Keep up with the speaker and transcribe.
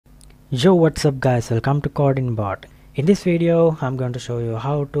Yo, what's up guys, welcome to CodingBot. In this video I'm going to show you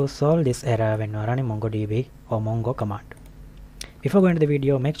how to solve this error when you're running MongoDB or Mongo command. Before going to the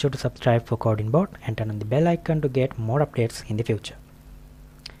video, make sure to subscribe for CodingBot and turn on the bell icon to get more updates in the future.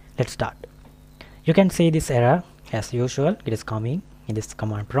 Let's start. You can see this error as usual. It is coming in this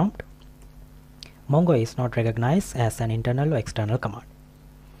command prompt. Mongo is not recognized as an internal or external command.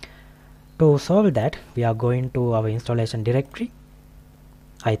 To solve that, we are going to our installation directory.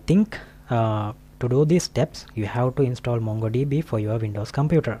 I think to do these steps you have to install MongoDB for your Windows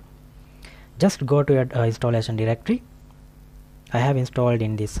computer. Just go to your installation directory. I have installed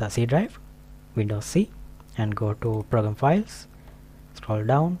in this C drive, Windows C, and go to program files. Scroll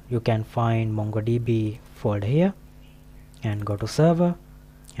down, you can find MongoDB folder here, and go to server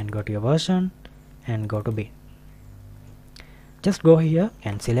and go to your version and go to bin. Just go here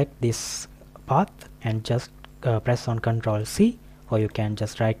and select this path and just press on Ctrl C, or you can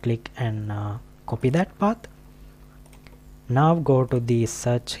just right click and copy that path. Now go to the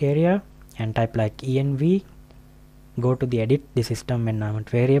search area and type like env. Go to the edit the system environment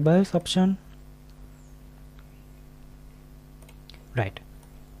variables option. Right,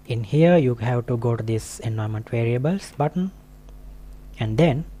 in here you have to go to this environment variables button, and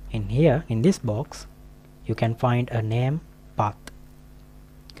then in here in this box you can find a name path.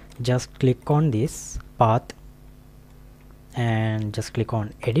 Just click on this path and just click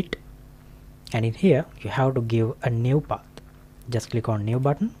on edit, and in here you have to give a new path. Just click on new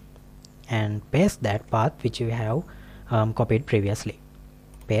button and paste that path which you have copied previously.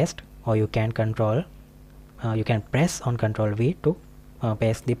 Paste, or you can press on Ctrl V to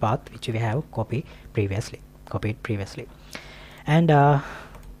paste the path which we have copied previously. And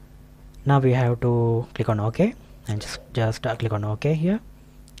now we have to click on OK, and just click on OK here.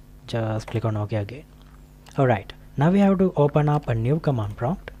 Just click on OK again. Alright, now we have to open up a new command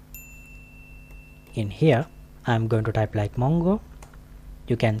prompt. In here I'm going to type like Mongo.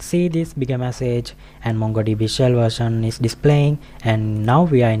 You can see this bigger message and MongoDB shell version is displaying, and now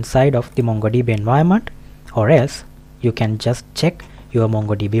we are inside of the MongoDB environment. Or else you can just check your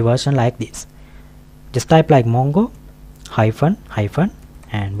MongoDB version like this. Just type like Mongo --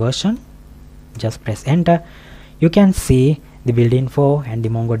 and version. Just press enter. You can see the build info and the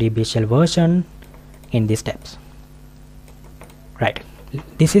MongoDB shell version in these steps. Right,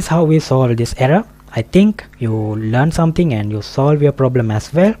 this is how we solve this error. I think you learned something and you solve your problem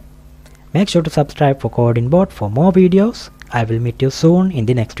as well. Make sure to subscribe for CodingBot for more videos. I will meet you soon in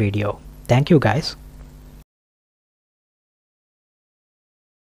the next video. Thank you guys.